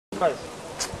كويس.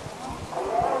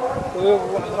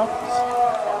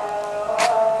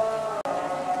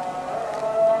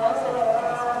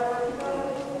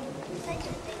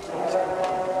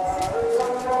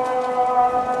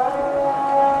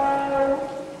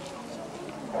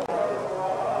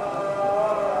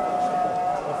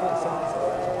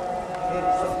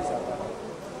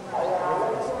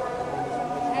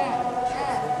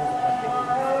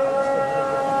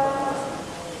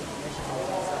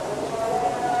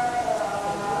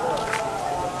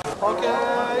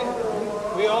 Okay,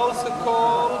 we also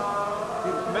call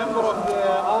member of the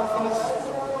orphans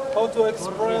how to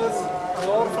express the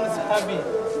orphans happy.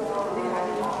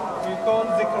 We call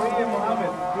Zakaria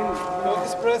Muhammad to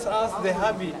express us the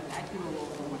happy.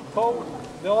 How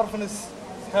the orphan is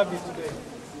happy today.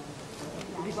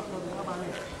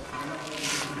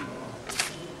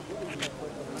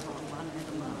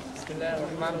 بسم الله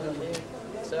الرحمن الرحيم.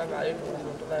 السلام عليكم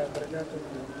ورحمة الله وبركاته.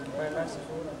 My nice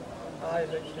food. I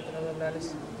like another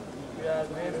analysis. We are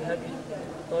very happy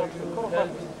for you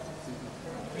help.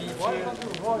 We feel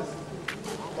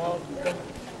more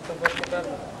comfortable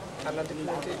and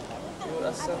educated. You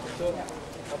accept to talk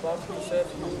about yourself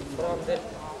from the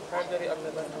hungry and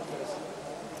the helpless.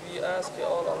 We ask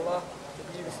all Allah to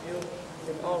be with you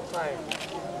in all time.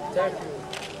 Thank you.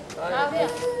 I am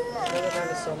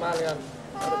Somalian.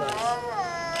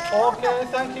 Okay,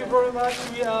 thank you very much.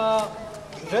 We are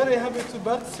very happy to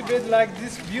participate like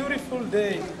this beautiful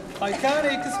day. I can't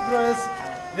express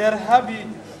their happy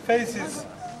faces.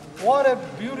 What a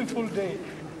beautiful day.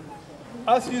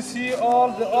 As you see,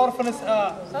 all the orphans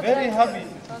are very happy.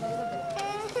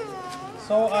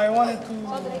 So I wanted to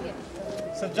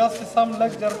suggest some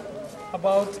lecture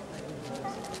about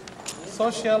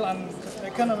social and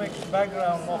economic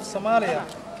background of Somalia.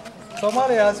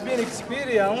 Somalia has been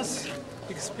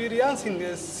experiencing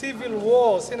a civil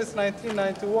war since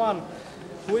 1991,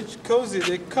 which caused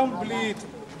a complete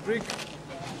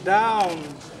breakdown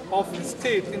of the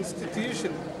state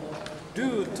institution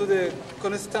due to the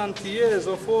constant years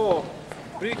of war,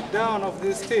 breakdown of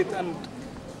the state and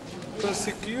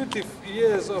consecutive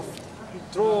years of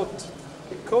drought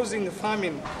causing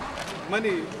famine.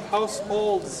 Many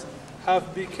households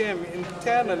have become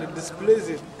internally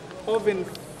displaced, often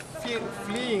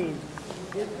fleeing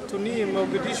to near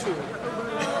Mogadishu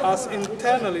as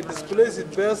internally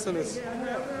displaced persons,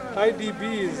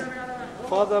 IDPs.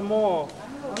 Furthermore,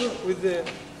 with the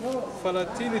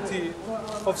volatility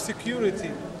of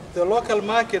security, the local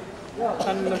market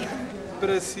and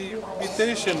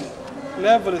precipitation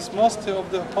levels, most of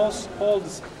the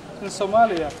households in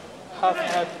Somalia have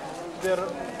had their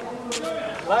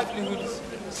livelihoods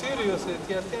seriously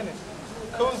threatened,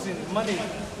 causing many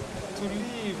to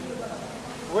live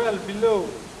well below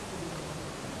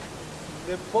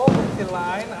the poverty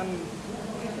line and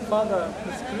further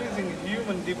decreasing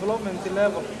human development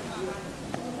level.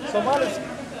 Somalia's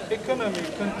economy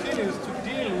continues to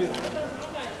deal with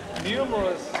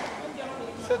numerous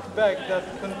setbacks that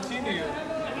continue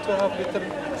to have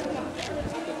detrimental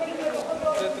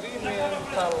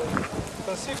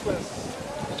consequences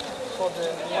for the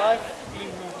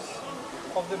livelihoods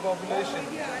of the population,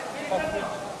 of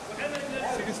which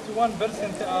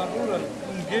 61% are rural,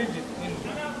 engaged in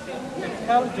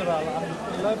agricultural and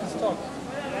livestock.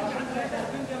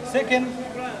 Second,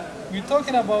 we're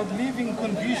talking about living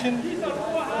conditions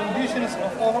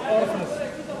of orphans.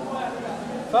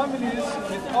 Families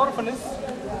with orphans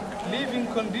living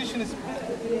conditions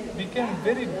became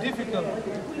very difficult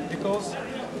because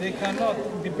they cannot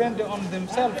depend on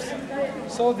themselves,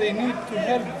 so they need to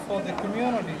help for the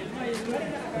community.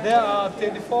 There are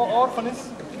 34 orphans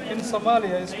in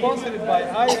Somalia, sponsored by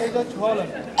IHH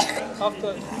Holland.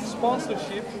 After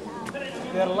sponsorship,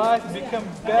 their life became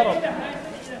better.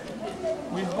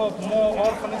 We hope more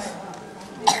orphans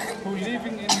who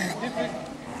living in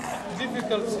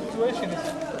difficult situations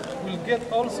will get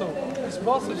also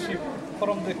sponsorship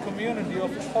from the community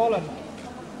of Holland.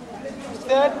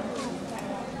 Instead,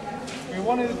 we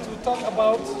wanted to talk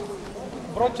about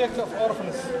project of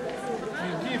orphans.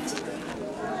 We give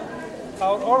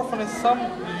our orphans some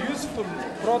useful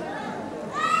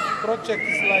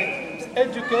projects like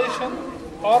education,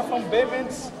 orphan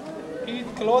payments, eat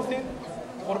clothing,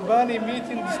 urban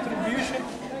meeting distribution,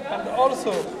 and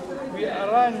also we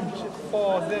arrange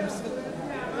for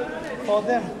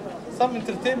them some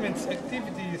entertainment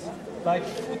activities like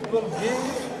football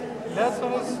games,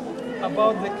 lessons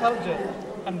about the culture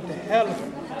and the health,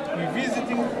 we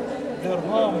visiting their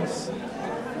homes.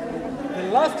 The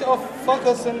last of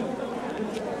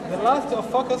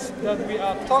focus that we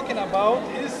are talking about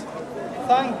is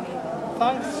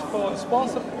thanks for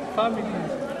sponsored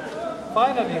families.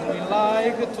 Finally, we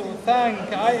like to thank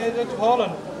IHH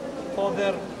Holland for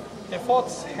their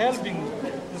efforts helping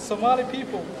the Somali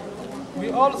people. We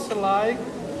also like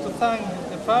to thank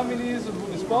the families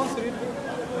who sponsored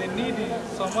the needy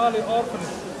Somali orphans.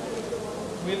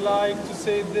 We like to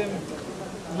say them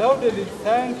loudly,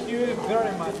 thank you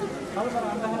very much.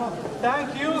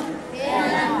 Thank you.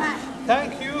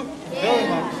 Thank you very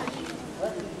much.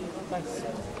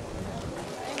 Thanks.